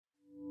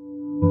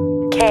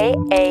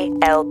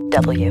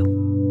KALW.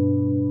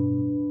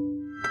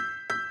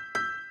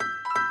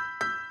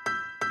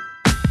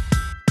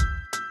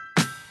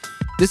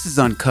 This is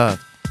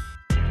Uncuffed.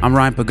 I'm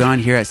Ryan Pagan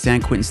here at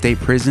San Quentin State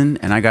Prison,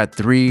 and I got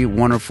three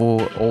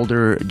wonderful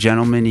older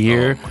gentlemen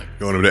here. Oh,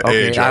 going to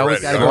age I already.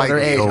 always gotta go to their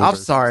age. I'm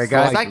sorry,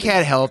 guys. I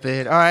can't help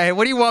it. All right,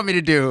 what do you want me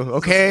to do?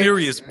 Okay.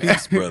 Serious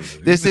piece, brother.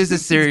 This is a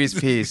serious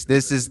piece.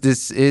 This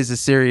is a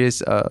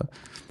serious,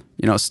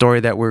 story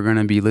that we're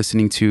gonna be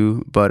listening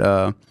to.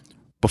 But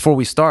before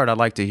we start, I'd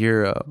like to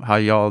hear how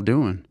y'all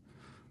doing.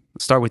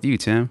 Let's start with you,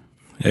 Tim.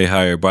 Hey,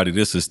 hi everybody.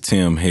 This is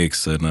Tim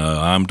Hicks, and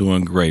I'm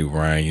doing great,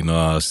 Ryan.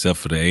 Except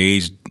for the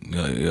age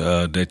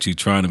that you're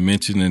trying to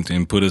mention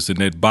and put us in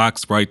that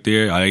box right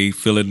there. I ain't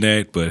feeling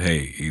that, but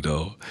hey,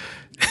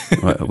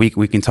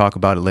 we can talk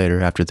about it later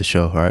after the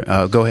show. All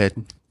right, go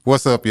ahead.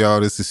 What's up,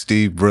 y'all? This is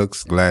Steve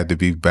Brooks. Glad to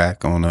be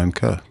back on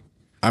Uncuffed.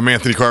 I'm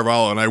Anthony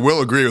Carvalho, and I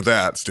will agree with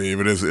that,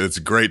 Steve. It's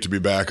great to be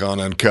back on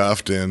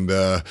Uncuffed, and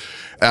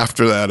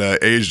after that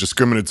age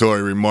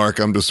discriminatory remark,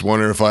 I'm just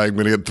wondering if I'm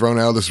going to get thrown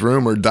out of this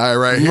room or die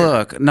right here.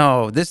 Look,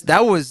 no,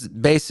 that was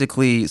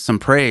basically some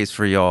praise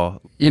for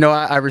y'all.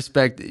 I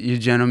respect you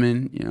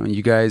gentlemen.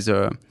 You guys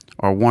are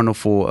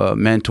wonderful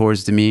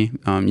mentors to me.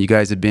 You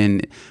guys have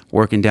been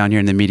working down here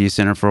in the media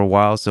center for a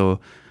while, so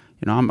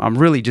I'm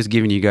really just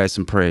giving you guys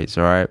some praise.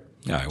 All right.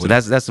 All right, so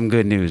that's some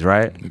good news,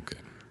 right? Okay.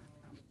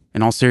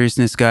 In all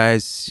seriousness,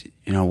 guys,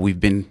 we've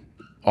been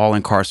all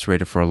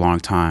incarcerated for a long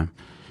time.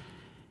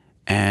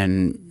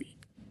 And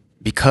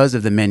because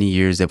of the many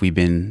years that we've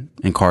been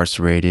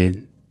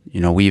incarcerated,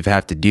 we've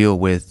had to deal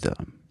with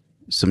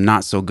some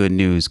not so good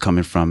news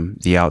coming from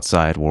the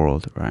outside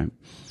world, right?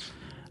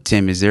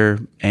 Tim, is there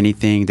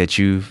anything that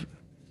you've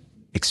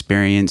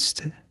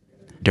experienced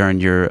during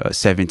your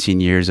 17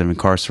 years of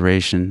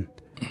incarceration?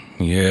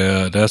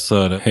 Yeah, that's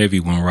a heavy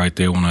one right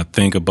there. When I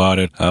think about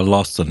it, I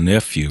lost a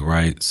nephew,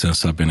 right,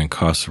 since I've been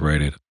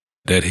incarcerated.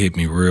 That hit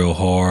me real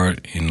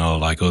hard,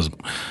 like it was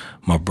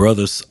my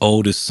brother's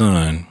oldest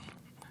son.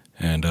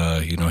 And,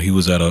 he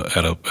was at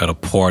a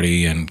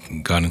party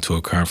and got into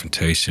a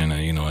confrontation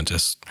and, and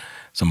just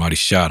somebody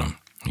shot him,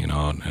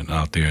 and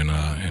out there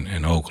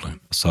in Oakland.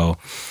 So,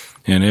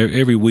 and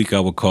every week I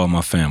would call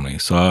my family.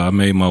 So I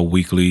made my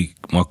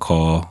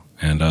call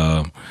and,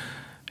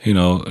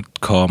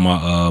 call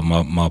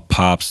my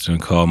pops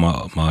and call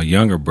my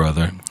younger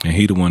brother, and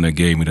he the one that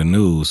gave me the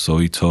news. So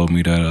he told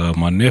me that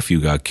my nephew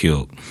got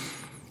killed,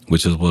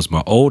 which was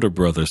my older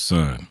brother's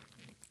son.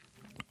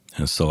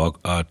 And so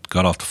I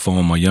got off the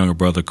phone. My younger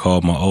brother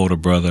called my older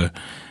brother,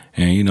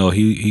 and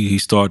he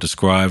started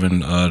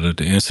describing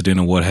the incident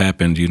and what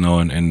happened.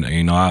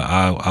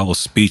 I was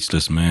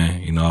speechless,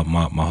 man.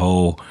 My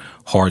whole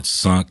heart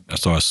sunk. I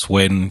started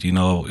sweating.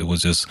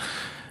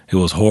 It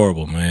was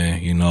horrible,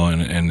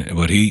 man,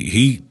 but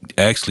he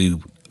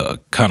actually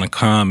kind of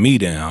calmed me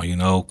down,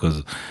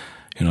 because,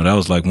 that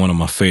was like one of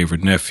my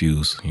favorite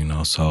nephews,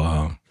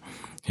 so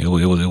it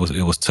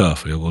was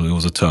tough. It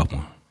was a tough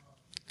one.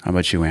 How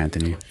about you,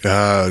 Anthony?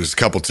 Just a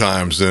couple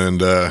times,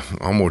 and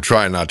I'm going to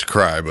try not to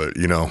cry, but,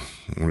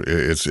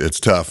 it's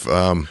tough.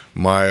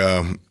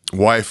 My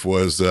wife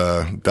was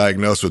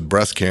diagnosed with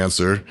breast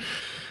cancer.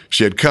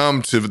 She had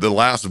come to the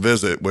last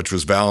visit, which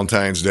was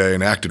Valentine's Day,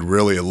 and acted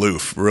really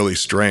aloof, really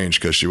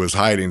strange, because she was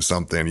hiding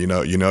something. You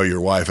know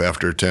your wife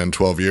after 10,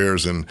 12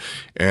 years. And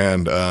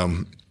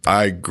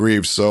I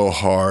grieved so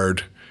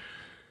hard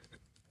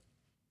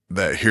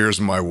that here's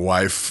my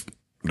wife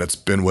that's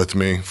been with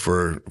me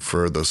for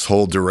this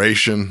whole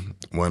duration.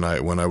 When I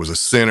was a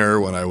sinner,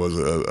 when I was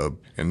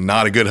and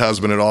not a good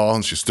husband at all,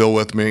 and she's still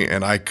with me,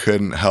 and I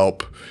couldn't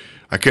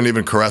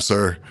even caress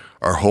her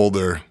or hold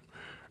her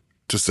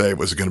to say it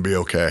was going to be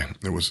okay.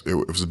 It was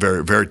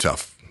very, very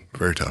tough,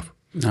 very tough.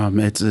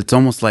 It's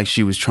almost like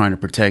she was trying to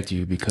protect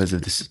you because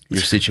of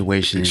your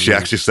situation. She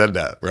actually said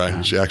that,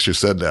 right? She actually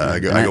said that. I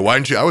go, why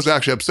didn't you? I was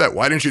actually upset.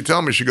 Why didn't you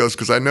tell me? She goes,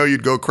 because I know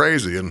you'd go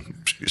crazy,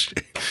 and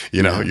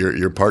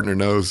your partner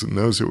knows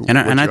who. And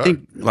I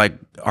think like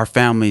our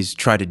families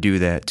try to do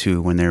that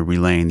too when they're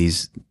relaying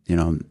these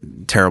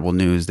terrible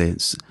news.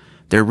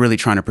 They're really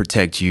trying to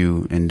protect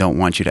you and don't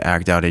want you to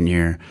act out in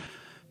here.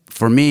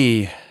 For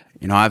me,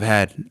 I've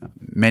had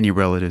many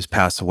relatives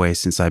pass away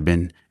since I've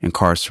been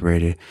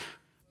incarcerated,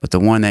 but the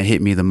one that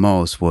hit me the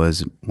most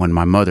was when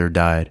my mother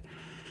died.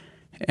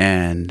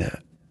 And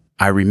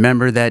I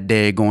remember that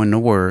day going to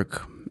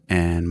work,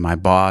 and my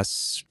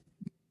boss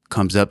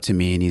comes up to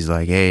me and he's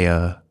like, "Hey,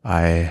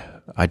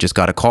 I just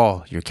got a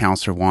call. Your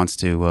counselor wants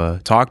to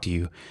talk to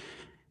you."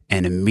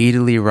 And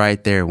immediately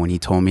right there, when he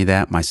told me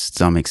that, my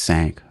stomach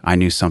sank. I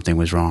knew something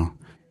was wrong.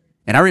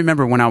 And I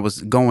remember when I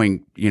was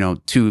going,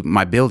 to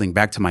my building,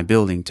 back to my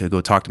building to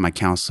go talk to my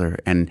counselor,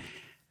 and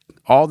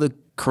all the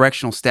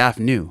correctional staff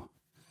knew.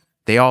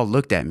 They all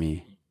looked at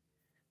me.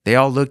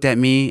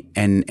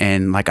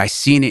 And like I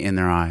seen it in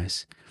their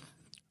eyes,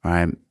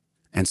 right?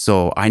 And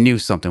so I knew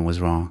something was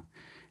wrong.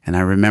 And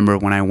I remember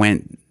when I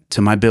went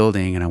to my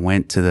building and I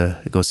went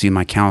to go see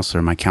my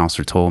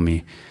counselor told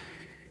me,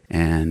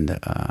 and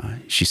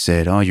she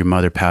said, "Oh, your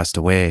mother passed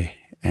away."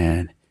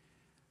 And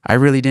I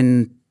really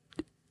didn't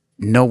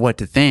know what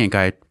to think.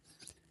 At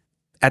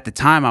the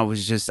time,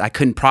 I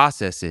couldn't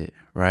process it,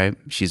 right?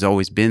 She's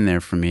always been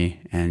there for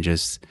me, and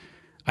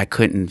I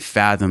couldn't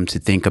fathom to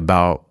think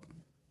about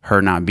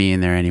her not being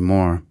there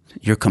anymore.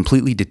 You're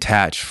completely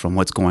detached from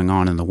what's going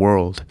on in the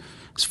world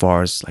as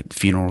far as like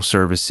funeral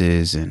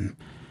services and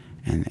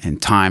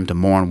time to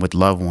mourn with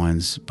loved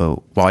ones. But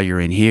while you're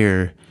in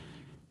here,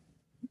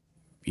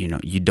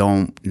 you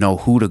don't know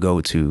who to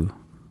go to.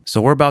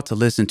 So we're about to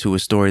listen to a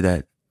story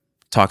that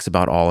talks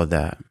about all of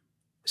that.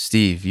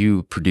 Steve,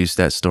 you produced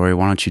that story.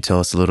 Why don't you tell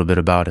us a little bit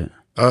about it?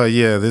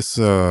 Yeah, this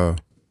is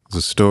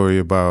a story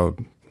about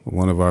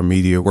one of our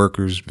media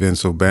workers,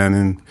 Vince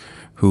O'Bannon,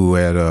 who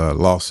had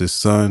lost his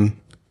son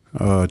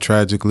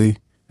tragically.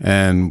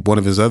 And one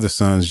of his other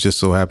sons just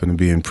so happened to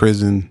be in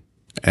prison.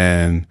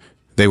 And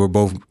they were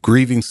both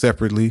grieving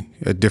separately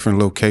at different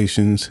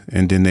locations.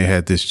 And then they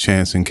had this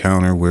chance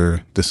encounter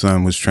where the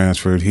son was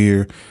transferred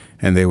here,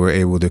 and they were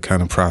able to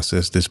kind of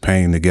process this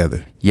pain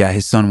together. Yeah,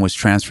 his son was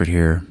transferred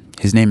here.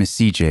 His name is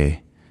CJ,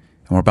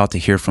 and we're about to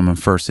hear from him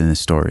first in this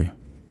story.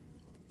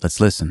 Let's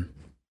listen.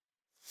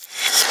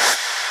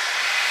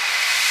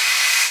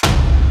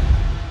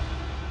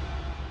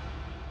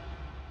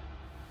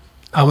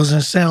 I was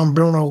in San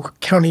Bruno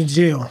County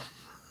Jail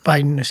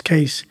fighting this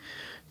case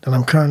that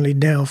I'm currently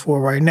down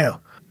for right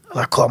now.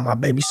 I called my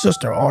baby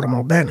sister, Autumn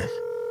O'Bannon.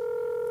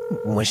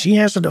 When she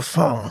answered the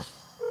phone,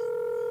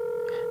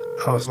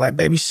 I was like,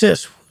 baby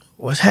sis,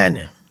 what's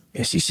happening?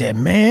 And she said,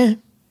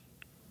 man,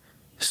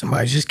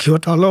 somebody just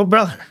killed our little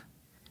brother.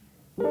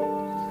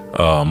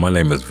 My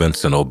name is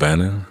Vincent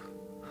O'Bannon.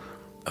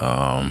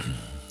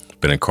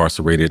 Been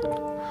incarcerated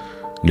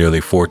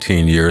nearly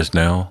 14 years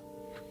now.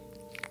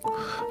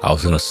 I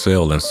was in a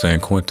cell in San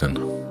Quentin,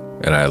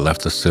 and I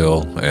left the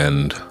cell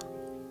and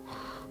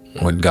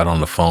got on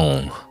the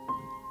phone,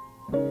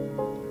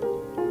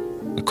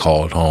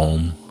 called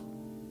home,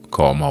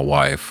 called my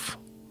wife,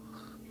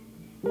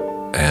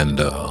 and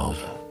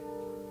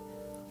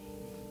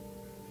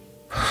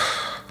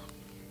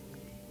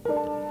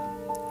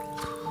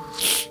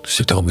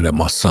she told me that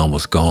my son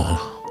was gone.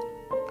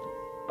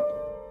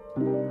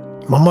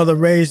 My mother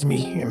raised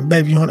me in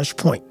Baby Hunters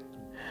Point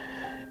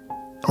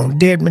on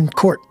Deadman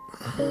Court,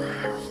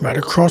 right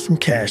across from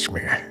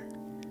Kashmir.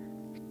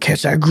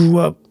 Cats I grew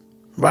up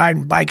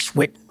riding bikes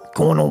with,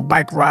 going on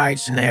bike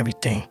rides and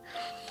everything.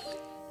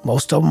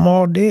 Most of them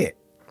all dead.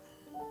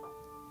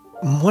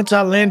 Once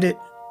I landed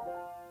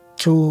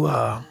to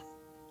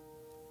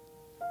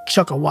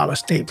Chuckawalla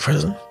State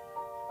Prison,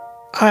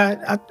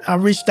 I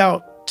reached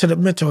out to the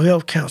mental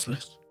health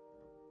counselors.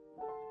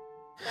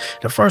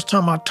 The first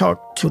time I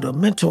talked to a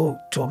mental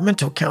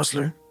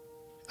counselor,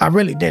 I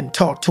really didn't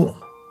talk to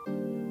him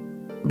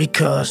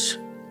because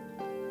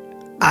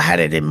I had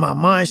it in my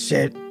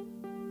mindset,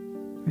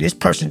 this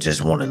person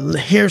just wanted to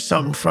hear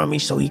something from me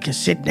so he can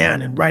sit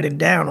down and write it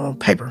down on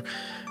paper.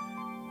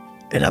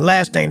 And the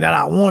last thing that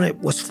I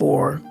wanted was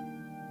for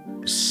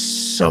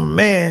some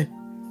man,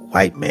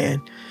 white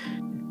man,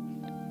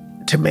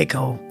 to make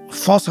a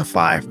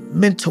falsified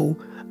mental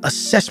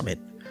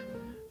assessment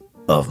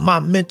of my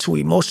mental,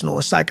 emotional,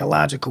 and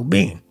psychological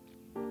being.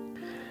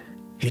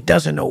 He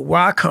doesn't know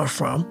where I come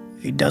from.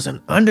 He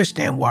doesn't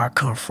understand where I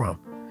come from.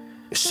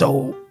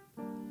 So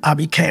I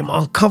became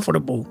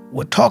uncomfortable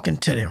with talking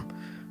to them.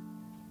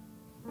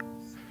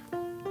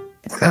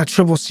 I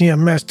triple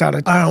CMS'd out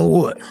of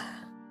Ironwood.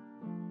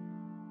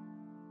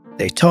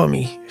 They told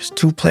me there's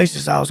two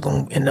places I was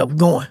going to end up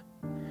going.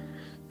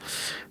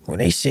 When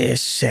they said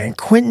San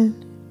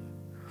Quentin,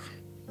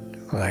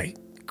 like,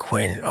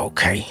 Quentin,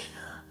 okay.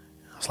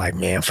 I was like,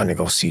 man, I'm finna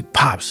go see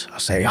Pops. I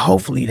say,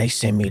 hopefully they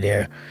send me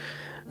there.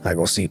 I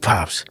go see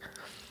Pops.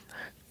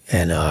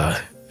 And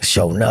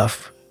sure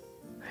enough,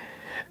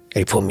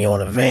 they put me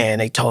on a van.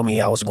 They told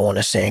me I was going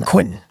to San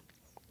Quentin.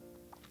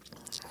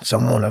 So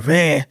I'm on a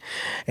van,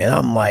 and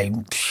I'm like,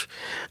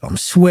 I'm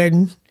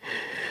sweating.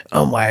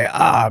 I'm like,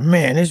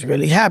 man, this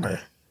really happened.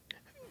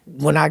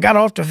 When I got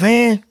off the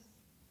van,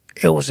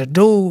 it was a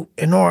dude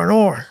in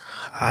R&R.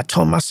 I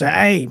told him, I said,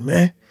 hey,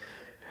 man,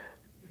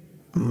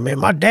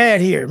 my dad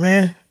here,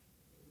 man.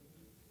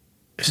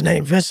 His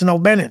name Vincent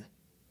O'Bannon.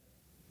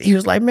 He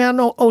was like, man, I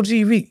know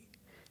OGV.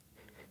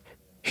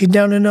 He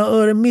down in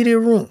the media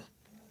room.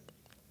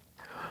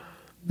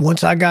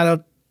 Once I got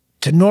up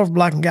to North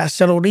Block and got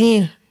settled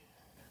in,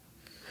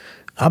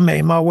 I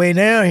made my way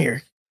down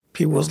here.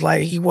 People was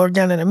like, he worked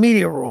down in the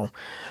media room.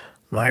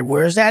 I'm like,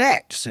 where's that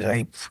at? So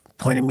they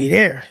pointed me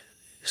there.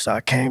 So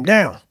I came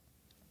down.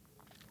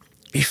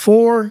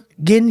 Before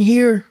getting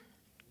here,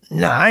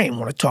 I ain't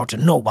want to talk to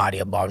nobody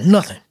about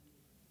nothing.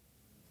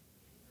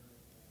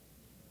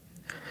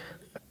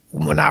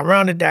 When I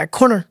rounded that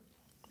corner,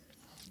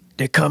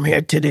 they come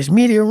here to this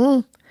media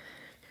room,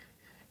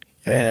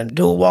 and a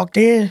dude walked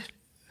in,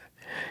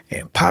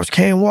 and Pops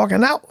came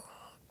walking out.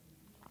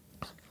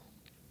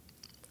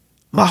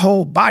 My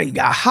whole body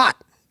got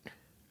hot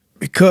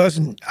because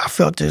I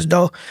felt as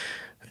though,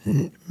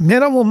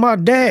 man, I'm with my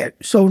dad,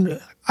 so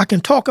I can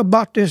talk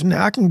about this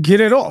now. I can get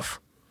it off.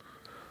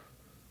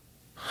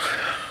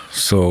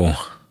 So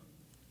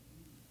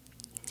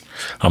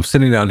I'm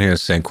sitting down here in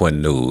San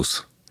Quentin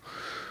News,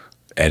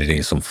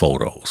 editing some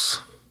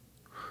photos,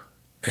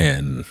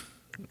 and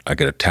I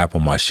get a tap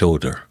on my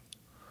shoulder.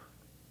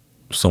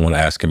 Someone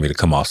asking me to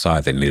come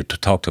outside. They needed to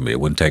talk to me. It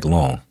wouldn't take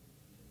long.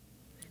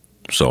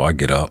 So I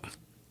get up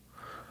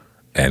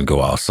and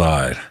go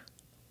outside,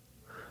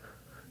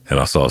 and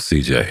I saw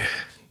CJ.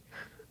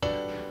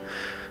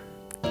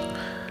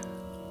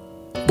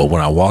 But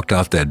when I walked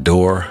out that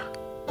door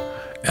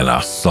and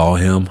I saw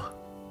him,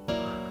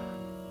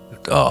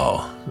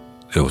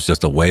 it was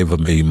just a wave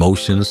of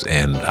emotions,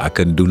 and I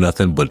couldn't do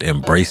nothing but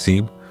embrace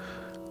him.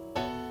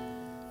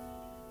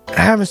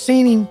 I haven't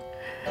seen him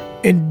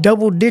in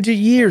double-digit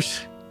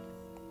years.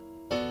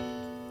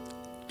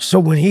 So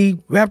when he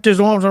wrapped his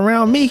arms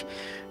around me,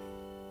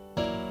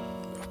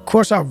 of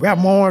course I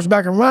wrapped my arms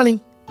back around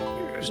him.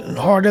 It was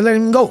hard to let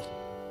him go.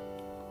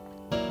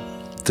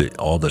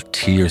 All the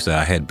tears that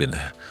I had been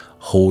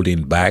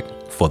holding back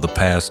for the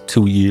past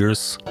 2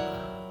 years,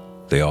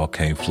 they all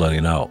came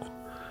flooding out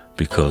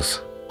because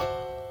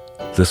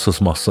this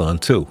was my son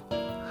too.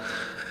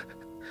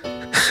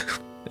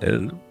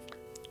 And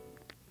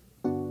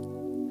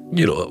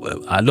you know,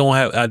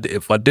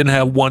 if I didn't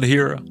have one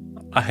here,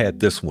 I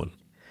had this one.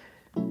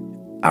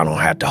 I don't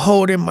have to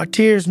hold in my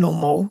tears no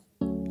more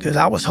because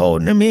I was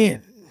holding them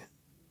in.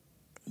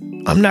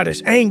 I'm not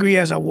as angry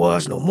as I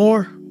was no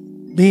more.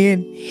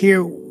 Being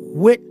here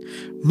with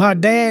my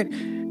dad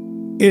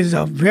is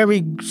a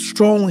very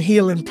strong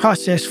healing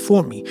process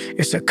for me.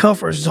 It's a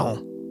comfort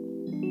zone.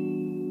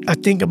 I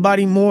think about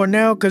him more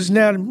now because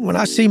now when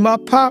I see my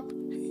pop,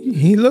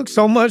 he looks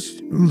so much,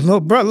 little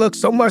brother looks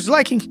so much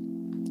like him.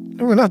 I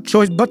don't have a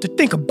choice but to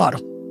think about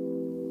him.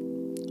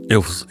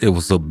 It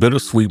was a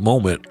bittersweet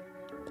moment.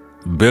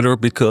 Bitter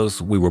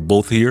because we were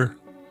both here,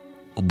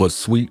 but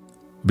sweet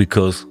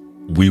because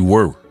we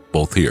were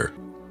both here.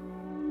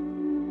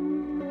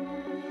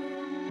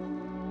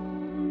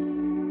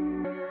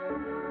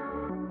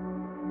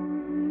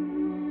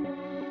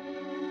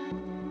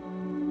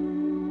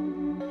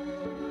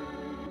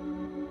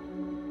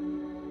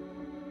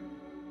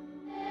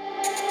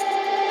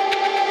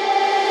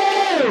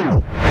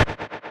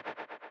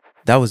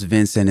 That was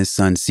Vince and his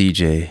son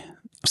CJ.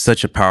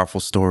 Such a powerful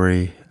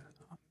story.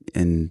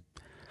 And,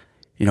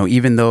 you know,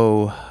 even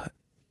though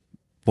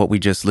what we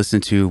just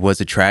listened to was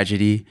a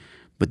tragedy,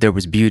 but there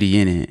was beauty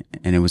in it.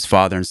 And it was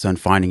father and son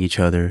finding each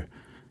other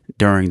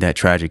during that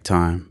tragic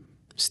time.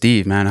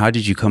 Steve, man, how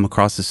did you come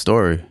across this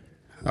story?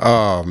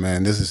 Oh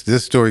man,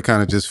 this story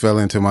kind of just fell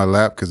into my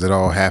lap because it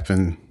all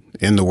happened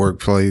in the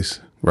workplace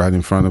right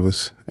in front of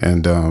us.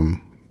 And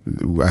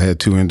I had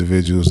two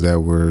individuals that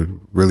were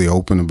really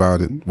open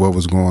about it, what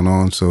was going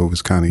on. So it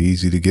was kind of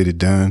easy to get it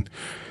done.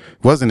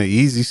 It wasn't an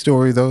easy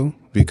story though,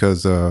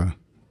 because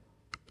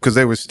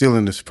they were still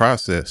in this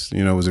process.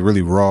 You know, it was a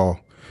really raw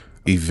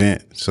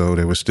event. So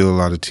there was still a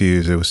lot of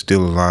tears. There was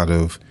still a lot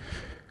of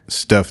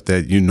stuff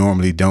that you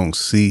normally don't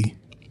see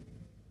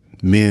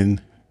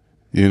men,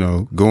 you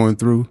know, going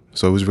through.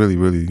 So it was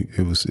really,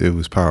 it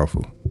was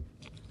powerful.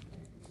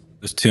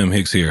 It's Tim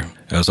Hicks here.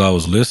 As I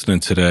was listening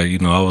to that, you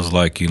know, I was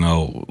like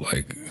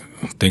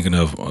thinking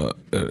of,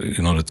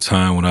 the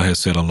time when I had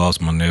said I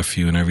lost my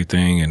nephew and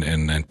everything,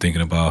 and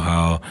thinking about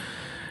how,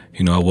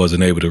 you know, I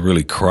wasn't able to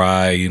really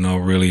cry, you know,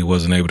 really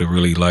wasn't able to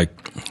really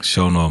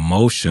show no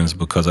emotions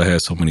because I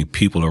had so many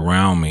people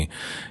around me,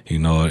 you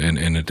know,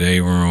 in the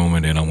day room.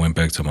 And then I went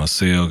back to my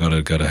cell,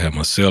 gotta have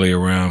my cellie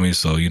around me.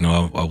 So, you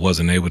know, I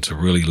wasn't able to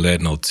really let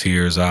no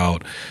tears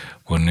out.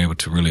 Wasn't able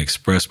to really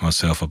express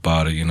myself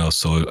about it, you know,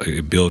 so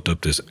it built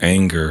up this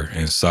anger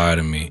inside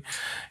of me,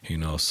 you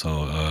know,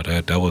 so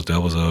that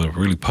was a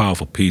really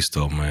powerful piece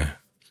though, man.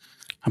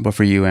 How about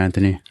for you,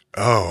 Anthony?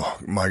 Oh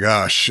my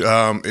gosh.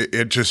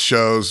 It just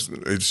shows,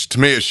 to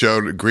me, it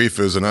showed grief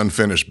is an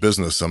unfinished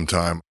business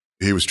sometime.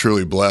 He was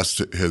truly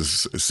blessed.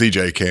 His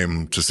CJ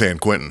came to San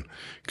Quentin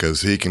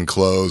because he can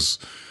close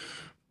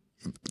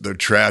the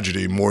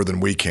tragedy more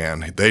than we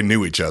can. They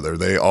knew each other.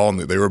 They all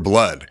knew, they were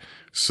blood.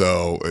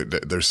 So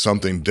there's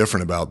something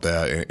different about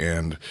that.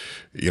 And,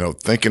 you know,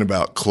 thinking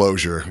about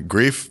closure,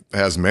 grief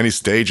has many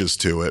stages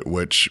to it,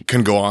 which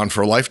can go on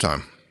for a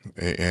lifetime.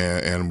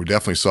 And we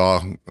definitely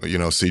saw, you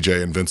know,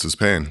 CJ and Vince's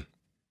pain.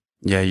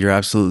 Yeah, you're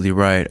absolutely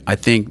right. I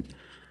think,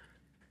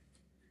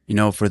 you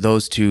know, for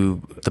those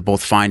two to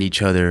both find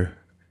each other,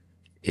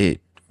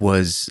 it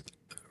was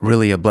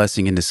really a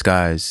blessing in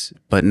disguise.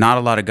 But not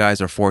a lot of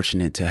guys are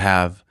fortunate to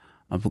have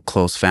a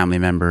close family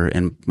member.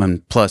 And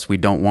plus, we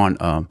don't want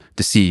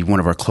to see one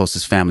of our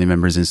closest family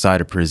members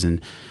inside a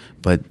prison.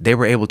 But they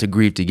were able to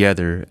grieve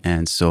together.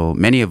 And so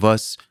many of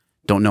us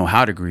don't know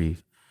how to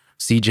grieve.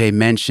 CJ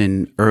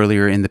mentioned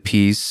earlier in the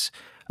piece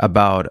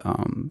about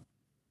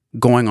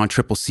going on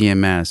triple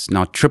CMS.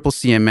 Now, triple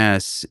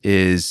CMS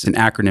is an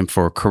acronym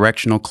for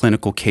Correctional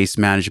Clinical Case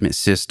Management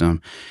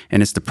System,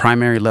 and it's the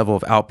primary level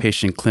of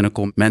outpatient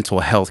clinical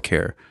mental health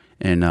care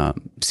in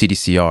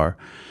CDCR.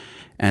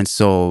 And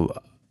so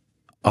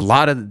a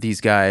lot of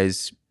these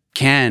guys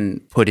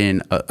can put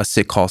in a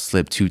sick call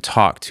slip to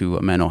talk to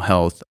a mental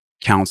health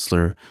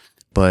counselor,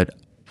 but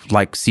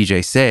like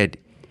CJ said,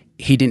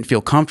 he didn't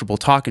feel comfortable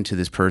talking to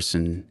this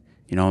person,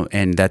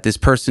 and that this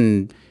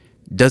person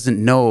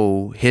doesn't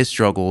know his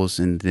struggles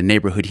in the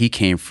neighborhood he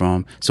came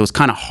from. So it's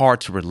kind of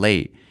hard to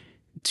relate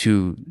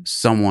to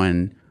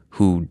someone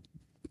who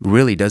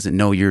really doesn't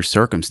know your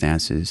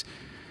circumstances.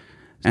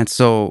 And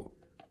so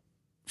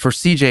for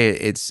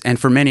CJ, and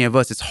for many of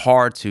us, it's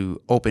hard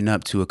to open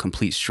up to a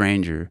complete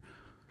stranger.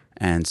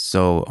 And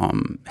so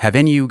have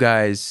any of you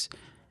guys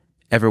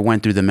ever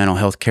went through the mental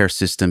health care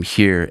system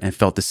here and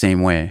felt the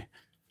same way?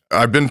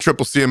 I've been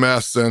triple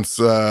CMS since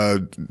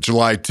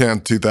July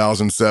 10th,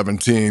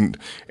 2017.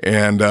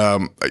 And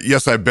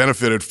yes, I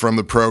benefited from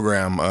the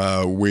program.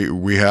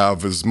 We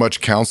have as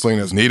much counseling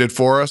as needed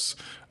for us.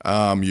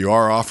 You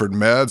are offered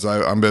meds.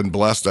 I've been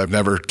blessed. I've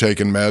never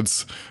taken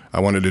meds. I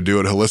wanted to do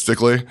it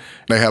holistically.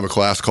 They have a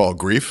class called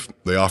Grief.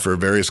 They offer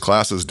various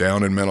classes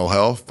down in mental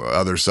health,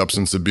 other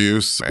substance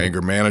abuse,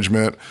 anger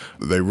management.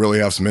 They really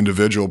have some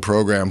individual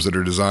programs that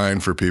are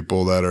designed for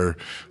people that are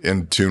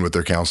in tune with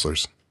their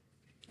counselors.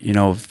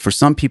 For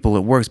some people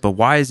it works, but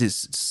why is it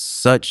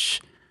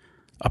such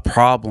a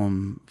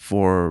problem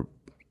for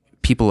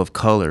people of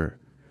color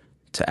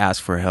to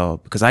ask for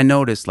help? Because I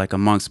noticed, like,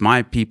 amongst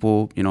my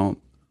people,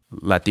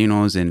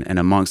 Latinos and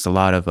amongst a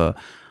lot of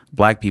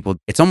Black people,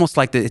 it's almost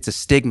like it's a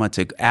stigma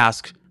to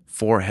ask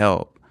for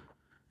help.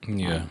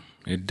 Yeah,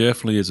 it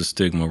definitely is a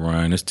stigma,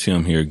 Ryan. It's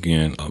Tim here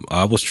again.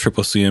 I was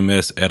triple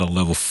CMS at a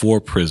level 4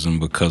 prison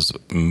because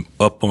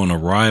up on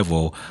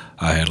arrival,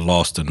 I had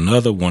lost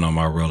another one of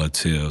my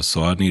relatives.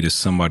 So I needed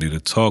somebody to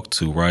talk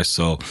to, right?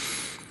 So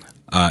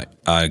I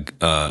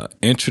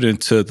entered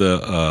into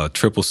the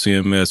triple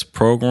CMS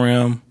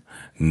program,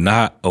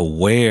 not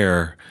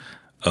aware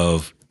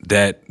of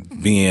that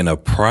being a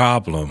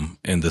problem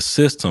in the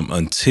system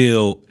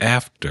until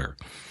after.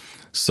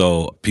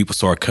 So people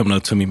started coming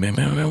up to me,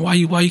 man, why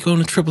you going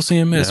to triple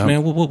CMS, yeah,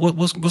 man?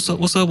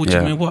 What's up with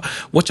you, man?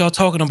 What y'all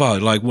talking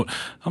about? Like,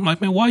 I'm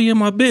like, man, why you in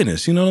my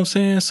business? You know what I'm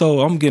saying? So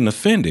I'm getting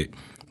offended.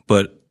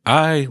 But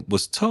I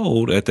was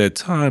told at that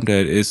time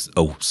that it's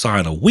a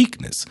sign of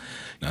weakness.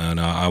 And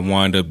I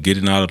wind up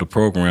getting out of the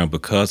program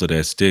because of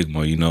that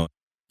stigma, How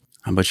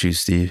about you,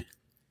 Steve?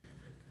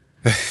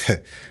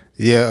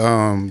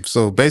 Yeah,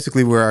 so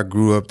basically where I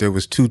grew up, there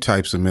was 2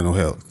 types of mental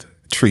health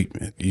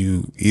treatment.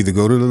 You either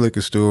go to the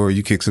liquor store or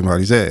you kick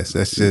somebody's ass.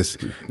 That's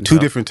just 2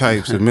 different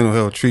types of mental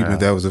health treatment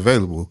that was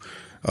available.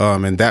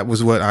 And that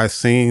was what I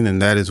seen, and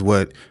that is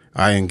what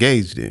I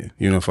engaged in.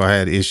 If I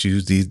had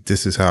issues,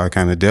 this is how I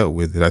kind of dealt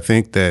with it. I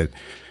think that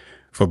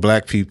for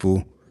Black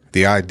people,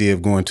 the idea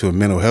of going to a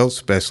mental health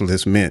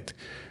specialist meant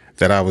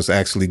that I was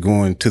actually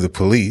going to the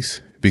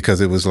police,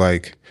 because it was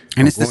like,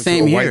 and it's the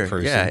same here.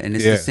 Yeah, and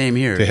it's the same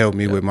here to help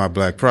me with my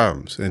Black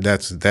problems, and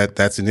that's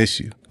an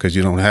issue, because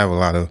you don't have a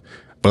lot of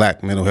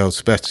Black mental health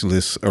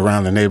specialists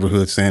around the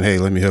neighborhood saying, "Hey,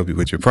 let me help you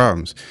with your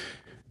problems."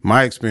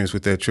 My experience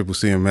with that triple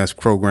CMS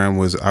program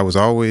was I was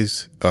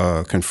always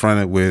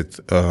confronted with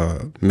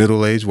a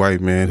middle-aged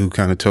white man who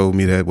kind of told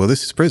me that, well,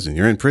 this is prison.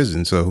 You're in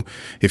prison, so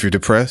if you're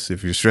depressed,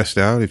 if you're stressed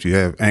out, if you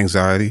have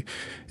anxiety,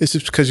 it's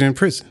just because you're in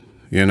prison,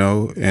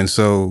 And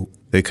so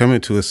they come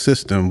into a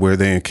system where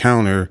they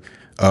encounter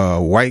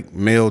a white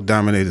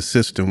male-dominated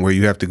system where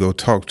you have to go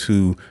talk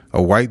to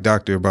a white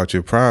doctor about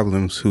your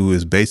problems, who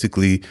is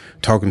basically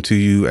talking to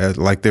you as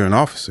like they're an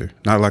officer,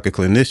 not like a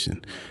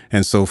clinician.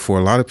 And so for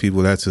a lot of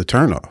people, that's a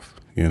turnoff,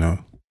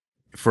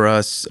 For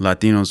us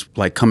Latinos,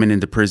 like, coming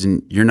into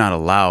prison, you're not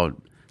allowed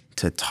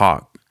to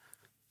talk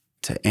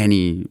to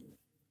any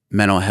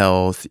mental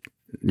health.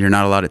 You're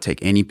not allowed to take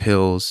any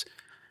pills.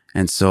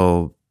 And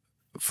so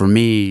for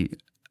me,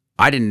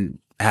 I didn't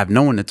have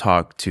no one to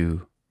talk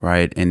to,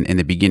 right, in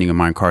the beginning of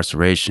my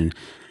incarceration.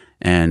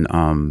 And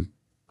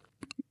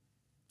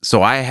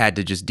so I had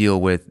to just deal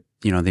with,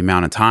 the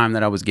amount of time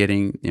that I was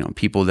getting,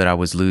 people that I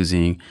was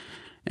losing.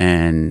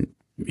 And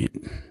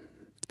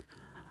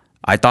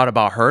I thought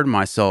about hurting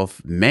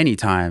myself many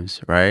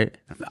times, right?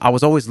 I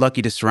was always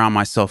lucky to surround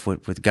myself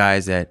with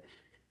guys that,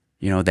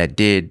 that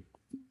did,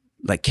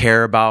 like,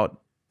 care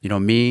about,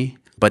 me.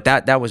 But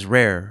that was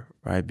rare,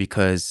 right?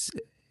 Because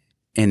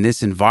in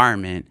this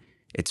environment,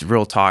 it's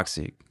real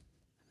toxic,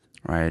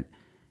 right?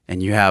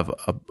 And you have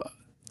a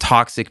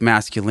toxic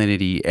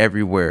masculinity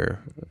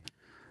everywhere.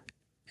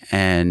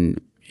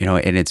 And,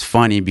 and it's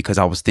funny because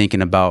I was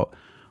thinking about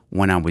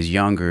when I was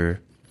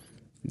younger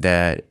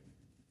that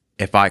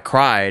if I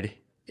cried,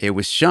 it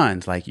was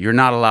shunned. Like, you're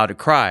not allowed to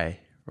cry,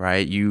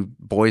 right? You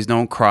boys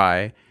don't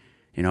cry,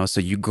 so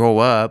you grow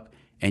up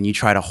and you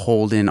try to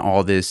hold in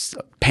all this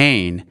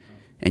pain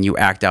and you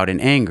act out in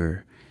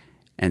anger.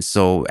 And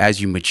so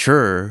as you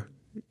mature,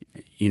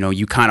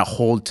 you kind of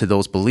hold to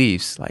those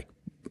beliefs, like,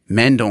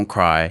 men don't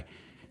cry,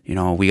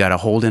 we got to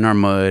hold in our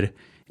mud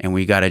and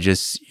we got to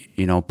just,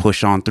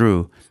 push on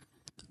through.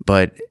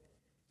 But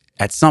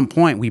at some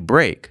point we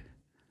break,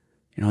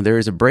 there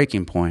is a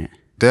breaking point.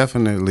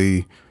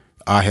 Definitely,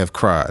 I have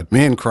cried.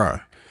 Men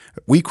cry.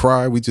 We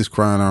cry. We just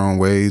cry in our own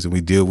ways, and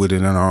we deal with it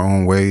in our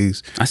own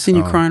ways. I seen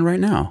you crying right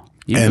now.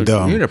 You And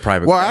need a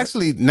private well, cry.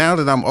 actually, now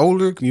that I'm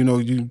older,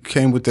 you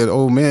came with that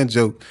old man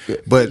joke.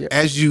 But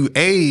as you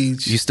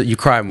age, you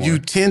cry more. you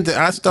tend to.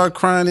 I start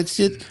crying at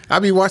shit. I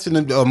be watching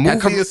a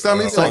movie or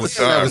something. It's like, all what's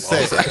the that time. ever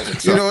say?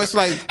 It's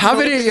like How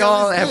what many of the hell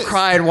y'all is have this?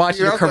 cried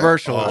watching a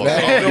commercial?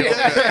 Yeah.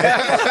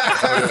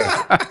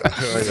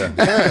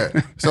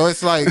 So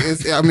it's like I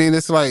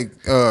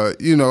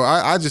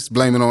just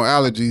blame it on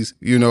allergies,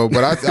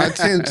 but I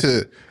tend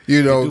to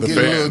get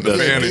the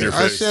fan in your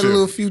I face, shed too. a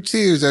little few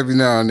tears every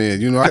now and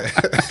then,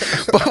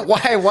 But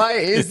why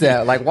is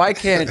that? Like, why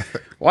can't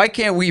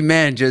we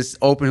men just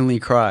openly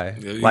cry?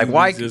 Like,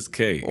 why just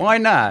can't? Why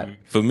not?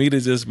 For me to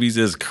just be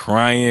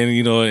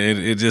crying,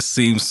 it just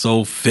seems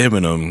so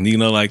feminine.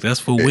 Like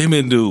that's what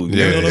women do. You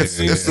know what I'm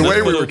saying? It's the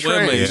way we were That's for the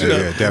trained. women,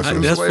 Yeah,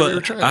 definitely. That's It's the way we what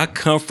were trained. I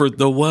comfort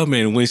the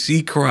woman when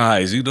she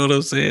cries. You know what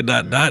I'm saying?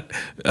 Not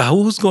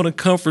who's gonna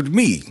comfort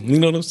me? You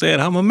know what I'm saying?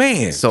 I'm a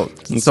man. So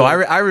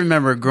I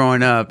remember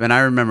growing up, and I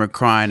remember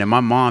crying, and my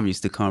mom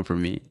used to comfort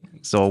me.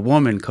 So a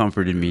woman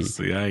comforted me.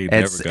 See, I ain't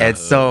and, never got and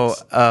so,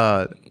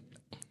 hugs.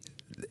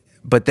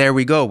 but there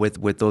we go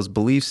with those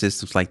belief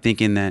systems, like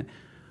thinking that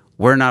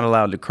we're not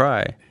allowed to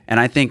cry, and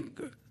I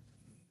think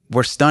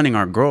we're stunning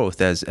our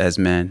growth as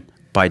men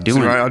by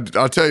doing.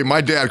 I'll tell you, my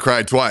dad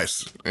cried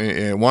twice.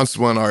 And once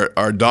when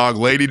our dog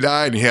Lady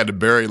died, and he had to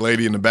bury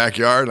Lady in the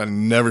backyard. I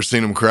never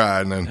seen him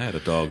cry. And then I had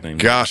a dog named.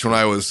 gosh, when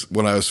I was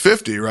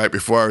 50, right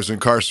before I was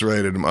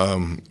incarcerated,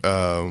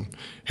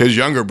 his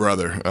younger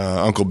brother,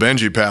 Uncle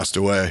Benji, passed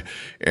away,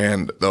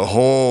 and the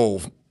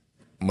whole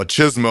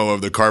machismo of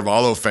the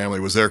Carvalho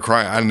family was there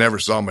crying. I never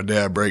saw my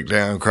dad break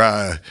down,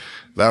 cry.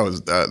 That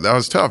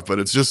was tough, but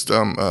it's just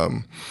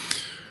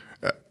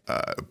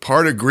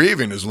part of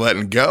grieving is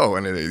letting go,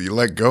 and you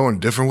let go in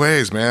different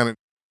ways, man.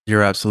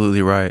 You're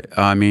absolutely right.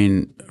 I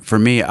mean, for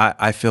me,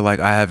 I feel like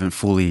I haven't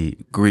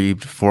fully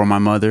grieved for my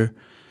mother.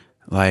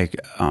 Like,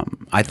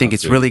 I think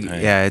it's really,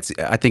 I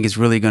think it's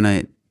really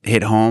gonna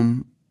hit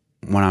home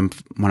when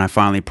I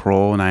finally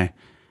parole and I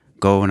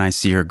go and I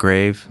see her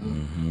grave.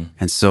 Mm-hmm.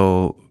 And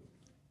so,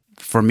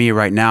 for me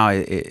right now,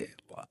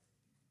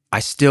 I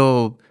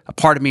still, a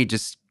part of me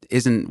just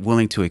isn't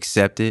willing to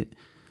accept it.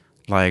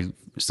 Like,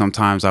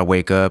 sometimes I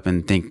wake up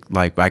and think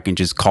like I can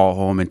just call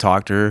home and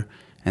talk to her,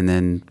 and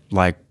then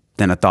a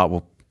thought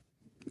will,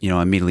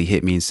 immediately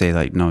hit me and say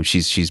like, no,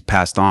 she's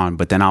passed on.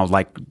 But then I'll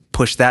like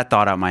push that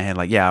thought out my head,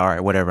 like, yeah, all right,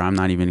 whatever. I'm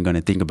not even going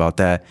to think about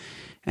that,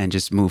 and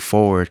just move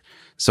forward.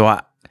 So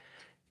I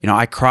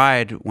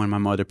cried when my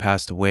mother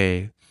passed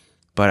away,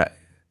 but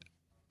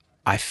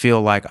I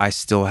feel like I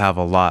still have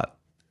a lot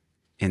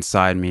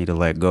inside me to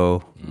let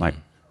go, like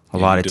a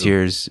lot of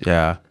tears.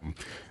 Yeah.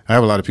 I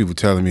have a lot of people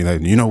telling me like,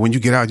 when you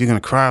get out, you're going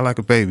to cry like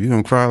a baby. You're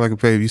going to cry like a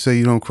baby. You say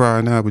you don't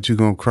cry now, but you're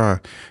going to cry.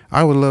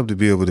 I would love to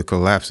be able to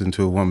collapse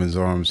into a woman's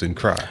arms and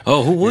cry.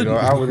 Oh, who wouldn't?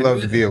 I would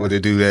love to be able to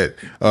do that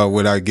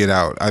when I get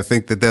out. I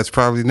think that that's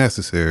probably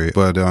necessary.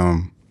 But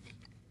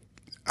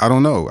I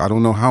don't know. I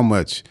don't know how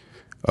much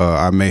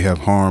I may have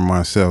harmed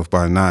myself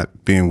by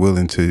not being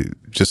willing to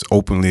just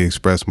openly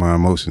express my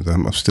emotions.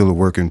 I'm still a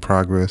work in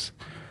progress.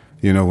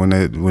 When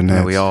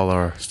that We all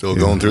are. Still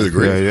going through the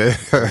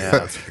grief.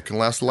 Yeah. It can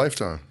last a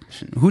lifetime.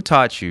 Who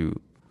taught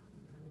you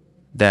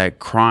that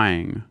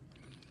crying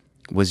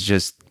was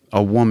just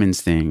a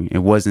woman's thing? It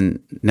wasn't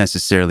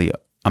necessarily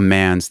a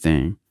man's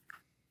thing.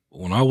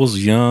 When I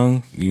was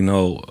young, in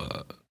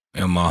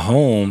my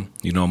home,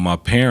 my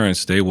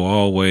parents, they were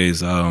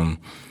always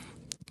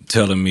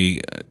telling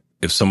me,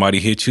 if somebody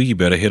hit you, you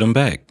better hit them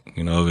back.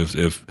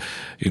 If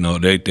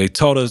they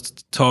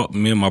taught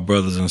me and my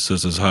brothers and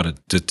sisters how to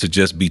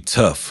just be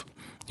tough.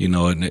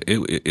 And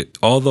it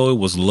although it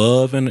was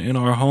love in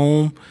our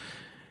home,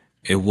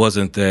 it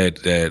wasn't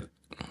that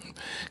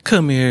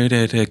come here,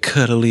 that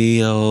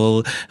cuddly,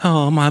 oh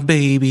my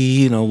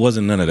baby, it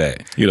wasn't none of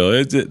that.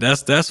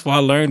 That's where I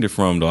learned it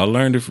from though. I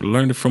learned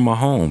it from my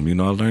home.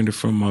 I learned it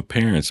from my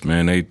parents,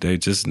 man. They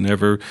just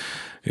never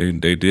they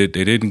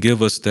didn't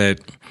give us that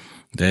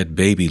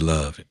baby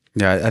love.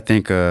 Yeah, I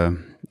think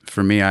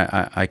for me,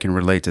 I can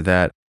relate to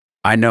that.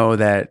 I know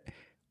that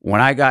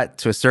when I got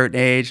to a certain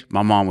age,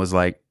 my mom was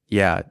like,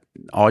 yeah,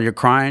 all your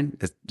crying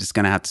is just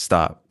going to have to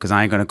stop because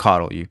I ain't going to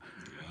coddle you,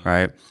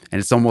 right? And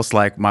it's almost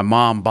like my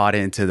mom bought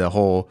into the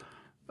whole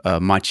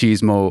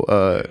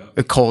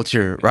machismo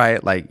culture,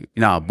 right? Like,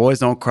 boys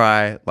don't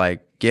cry,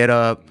 like get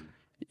up,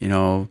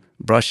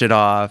 brush it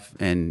off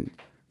and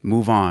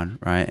move on,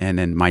 right? And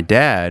then my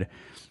dad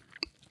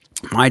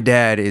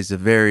is a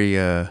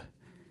very...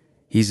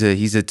 He's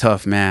a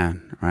tough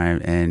man,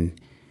 right? And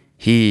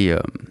he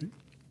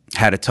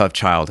had a tough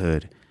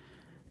childhood,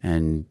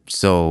 and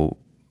so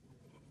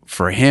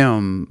for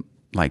him,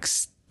 like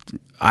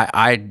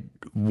I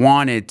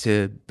wanted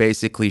to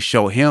basically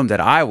show him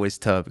that I was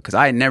tough because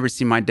I had never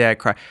seen my dad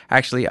cry.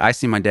 Actually, I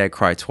seen my dad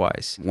cry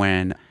twice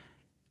when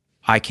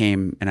I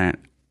came and I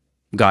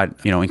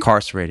got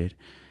incarcerated,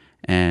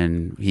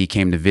 and he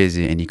came to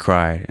visit and he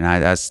cried, and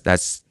that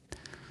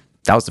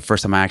was the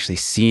first time I actually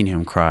seen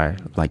him cry,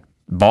 like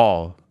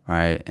bawl,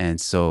 right? And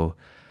so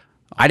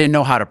I didn't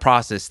know how to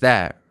process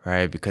that,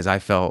 right? Because I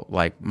felt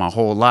like my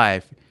whole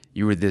life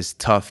you were this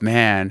tough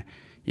man,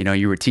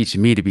 you were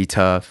teaching me to be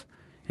tough,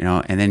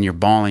 and then you're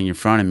bawling in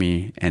front of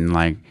me. And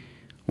like,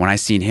 when I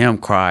seen him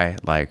cry,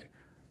 like,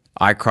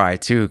 I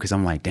cried too, because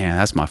I'm like, damn,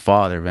 that's my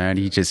father, man.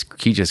 He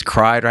just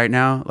cried right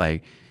now.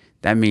 Like,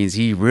 that means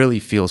he really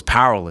feels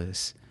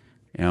powerless,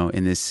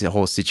 in this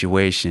whole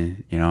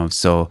situation,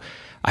 So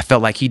I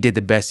felt like he did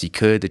the best he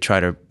could to try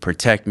to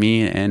protect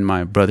me and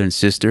my brother and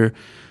sister.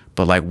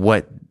 But like,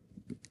 what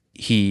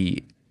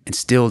he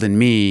instilled in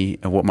me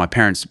and what my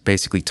parents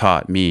basically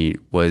taught me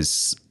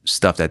was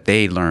stuff that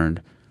they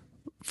learned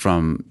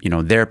from,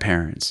 their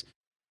parents.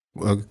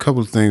 A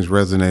couple of things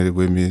resonated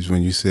with me is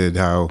when you said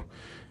how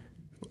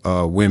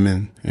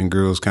women and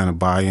girls kind of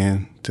buy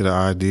in to the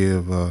idea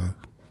of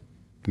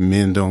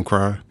men don't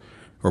cry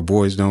or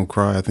boys don't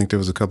cry. I think there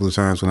was a couple of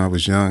times when I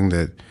was young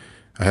that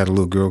I had a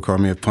little girl call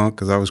me a punk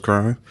because I was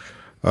crying.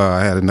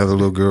 I had another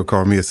little girl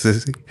call me a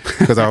sissy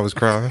because I was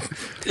crying.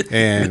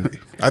 And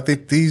I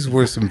think these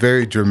were some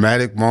very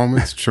traumatic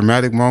moments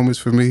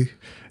for me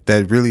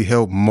that really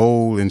helped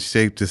mold and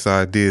shape this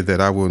idea that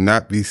I will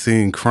not be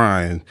seen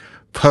crying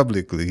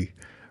publicly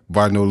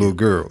by no little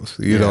girls,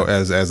 you know,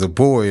 as a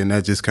boy. And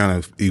that just kind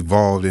of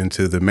evolved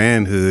into the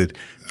manhood.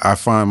 I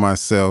find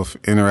myself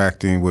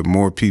interacting with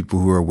more people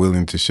who are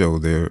willing to show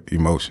their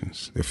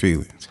emotions, their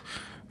feelings.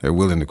 They're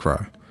willing to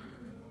cry.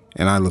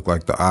 And I look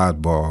like the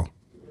oddball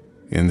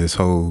in this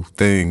whole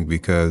thing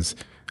because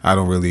I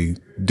don't really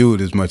do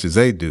it as much as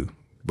they do.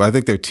 But I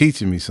think they're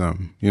teaching me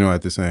something,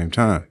 at the same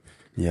time.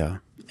 Yeah.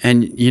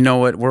 And you know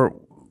what?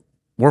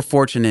 We're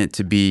fortunate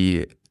to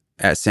be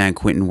at San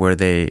Quentin where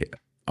they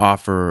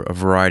offer a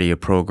variety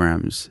of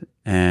programs.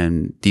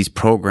 And these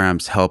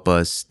programs help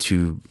us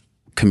to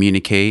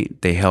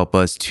communicate. They help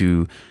us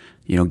to,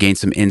 gain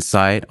some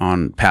insight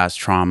on past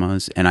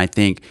traumas. And I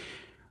think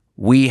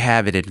we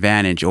have an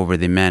advantage over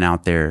the men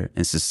out there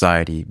in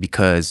society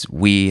because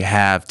we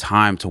have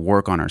time to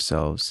work on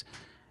ourselves.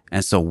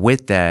 And so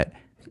with that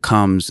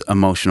comes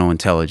emotional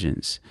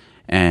intelligence.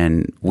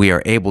 And we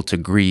are able to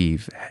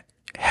grieve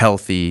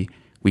healthy.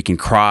 We can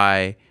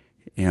cry,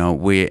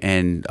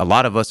 and a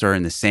lot of us are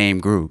in the same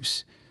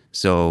groups.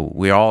 So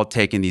we're all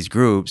taking these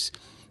groups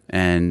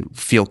and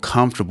feel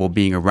comfortable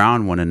being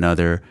around one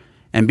another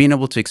and being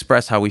able to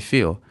express how we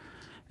feel.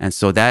 And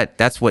so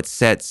that's what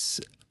sets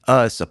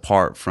us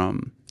apart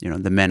from,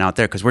 the men out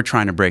there, because we're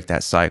trying to break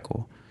that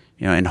cycle,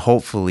 and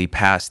hopefully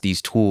pass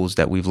these tools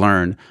that we've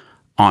learned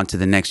on to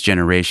the next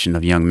generation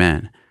of young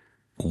men.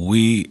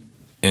 We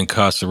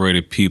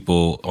incarcerated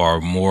people are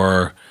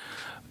more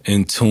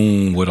in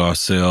tune with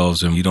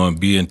ourselves and,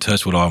 be in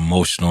touch with our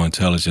emotional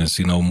intelligence,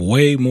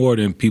 way more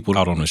than people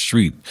out on the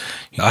street.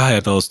 I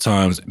had those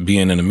times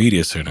being in the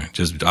media center.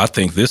 I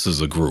think this is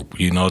a group,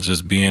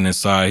 just being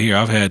inside here.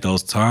 I've had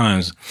those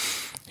times,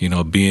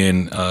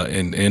 being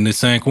in the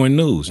San Quentin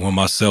News when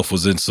myself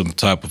was in some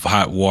type of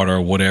hot water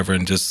or whatever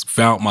and just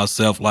found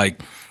myself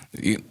like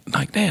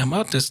damn,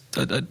 I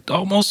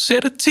almost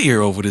shed a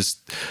tear over this.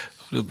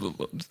 You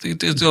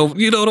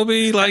know what I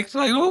mean? Like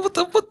what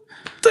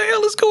the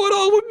hell is going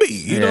on with me?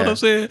 You know what I'm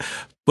saying?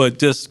 But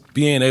just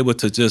being able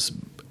to just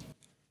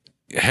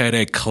have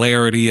that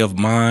clarity of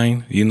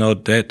mind,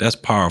 that's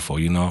powerful,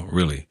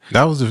 really.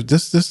 That was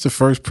this the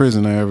first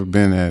prison I ever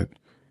been at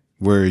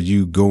where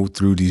you go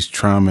through these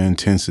trauma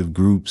intensive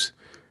groups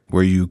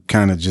where you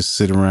kind of just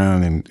sit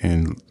around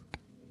and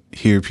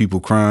hear people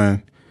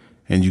crying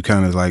and you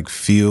kind of like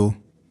feel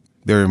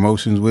their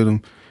emotions with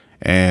them.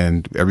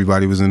 And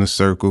everybody was in a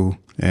circle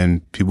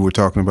and people were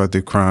talking about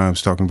their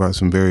crimes, talking about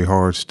some very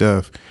hard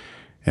stuff.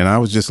 And I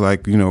was just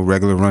like,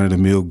 regular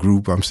run-of-the-mill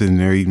group. I'm sitting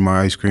there eating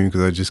my ice cream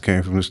because I just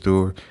came from the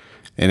store.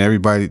 And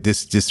everybody,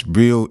 this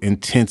real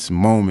intense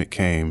moment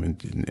came.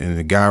 And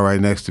the guy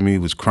right next to me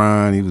was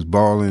crying. He was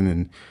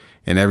bawling.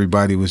 And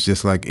everybody was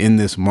just like in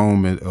this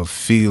moment of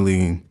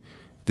feeling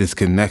this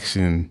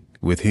connection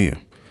with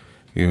him.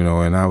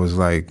 And I was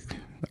like,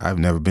 I've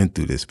never been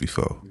through this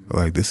before.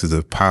 Like, this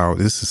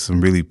is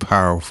some really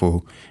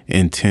powerful,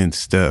 intense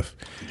stuff.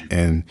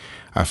 And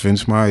I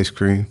finished my ice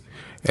cream.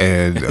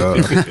 But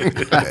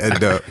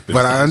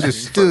I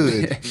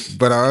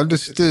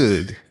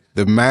understood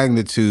the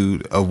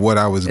magnitude of what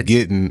I was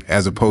getting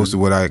as opposed to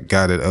what I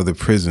got at other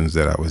prisons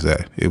that I was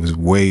at. It was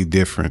way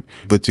different.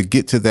 But to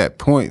get to that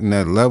point and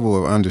that level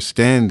of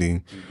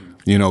understanding,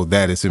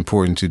 that it's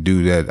important to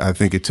do that. I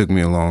think it took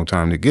me a long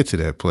time to get to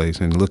that place.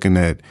 And looking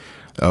at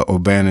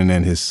O'Bannon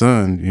and his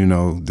son,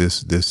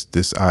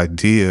 this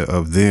idea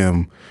of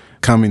them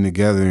coming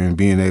together and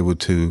being able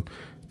to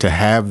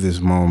have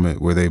this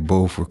moment where they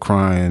both were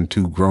crying,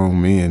 two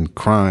grown men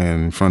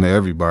crying in front of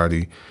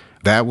everybody,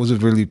 that was a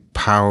really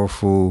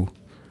powerful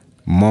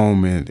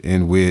moment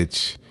in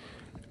which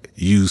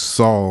you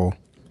saw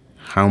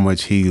how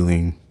much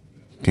healing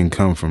can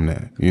come from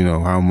that,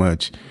 how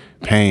much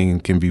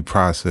pain can be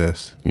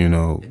processed,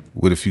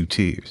 with a few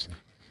tears.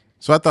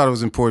 So I thought it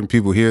was important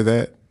people hear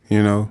that,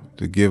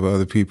 to give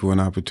other people an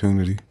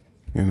opportunity,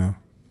 to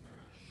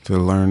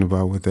learn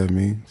about what that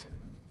means.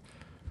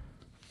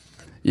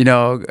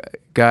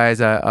 Guys,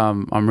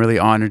 I'm really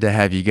honored to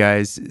have you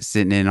guys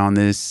sitting in on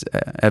this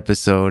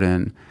episode,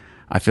 and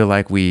I feel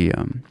like we,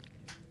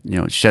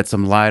 shed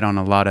some light on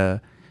a lot of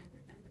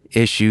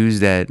issues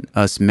that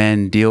us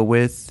men deal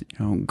with,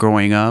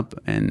 growing up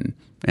and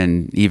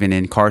even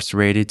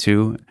incarcerated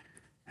too.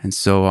 And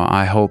so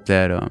I hope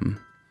that,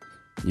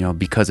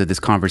 because of this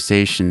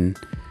conversation,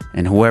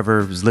 and whoever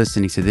is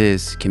listening to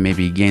this can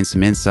maybe gain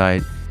some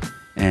insight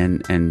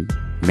and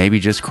maybe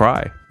just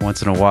cry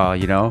once in a while,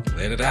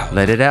 Let it out.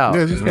 Let it out.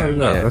 Yeah, just let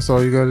it out. That's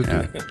all you got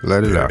to do.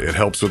 Let it out. It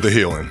helps with the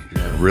healing.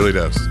 It really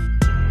does.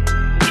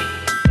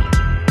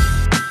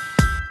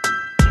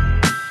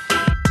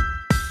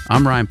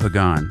 I'm Ryan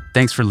Pagan.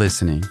 Thanks for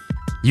listening.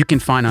 You can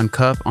find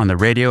Uncuffed on the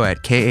radio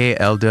at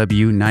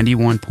KALW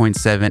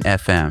 91.7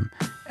 FM,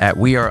 at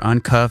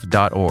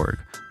weareuncuffed.org,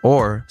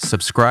 or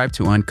subscribe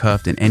to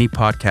Uncuffed in any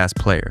podcast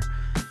player.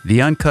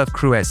 The Uncuffed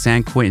crew at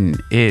San Quentin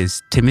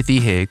is Timothy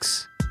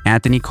Hicks,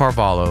 Anthony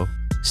Carvalho,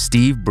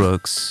 Steve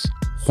Brooks,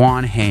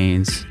 Juan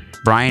Haynes,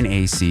 Brian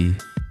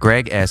Acey,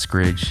 Greg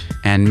Eskridge,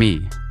 and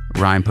me,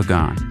 Ryan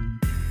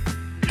Pagan.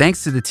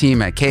 Thanks to the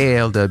team at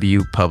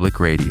KALW Public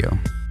Radio.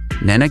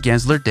 Nena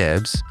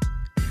Gensler-Debs,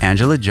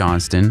 Angela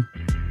Johnston,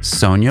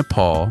 Sonia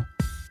Paul,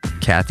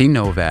 Kathy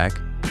Novak,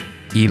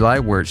 Eli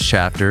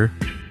Wirtschafter,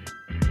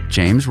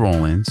 James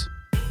Rollins,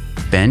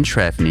 Ben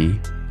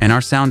Trefny, and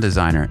our sound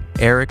designer,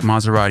 Eric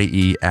Maserati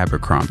E.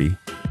 Abercrombie.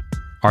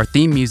 Our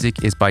theme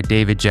music is by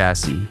David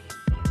Jassy.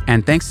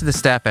 And thanks to the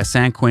staff at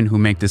San Quentin who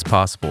make this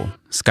possible,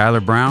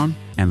 Skylar Brown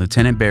and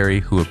Lieutenant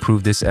Barry who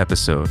approved this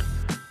episode.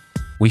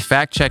 We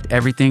fact-checked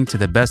everything to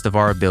the best of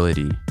our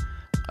ability.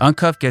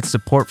 Uncuffed gets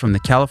support from the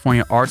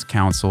California Arts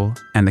Council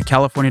and the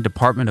California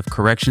Department of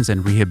Corrections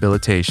and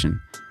Rehabilitation.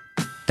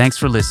 Thanks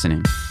for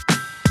listening.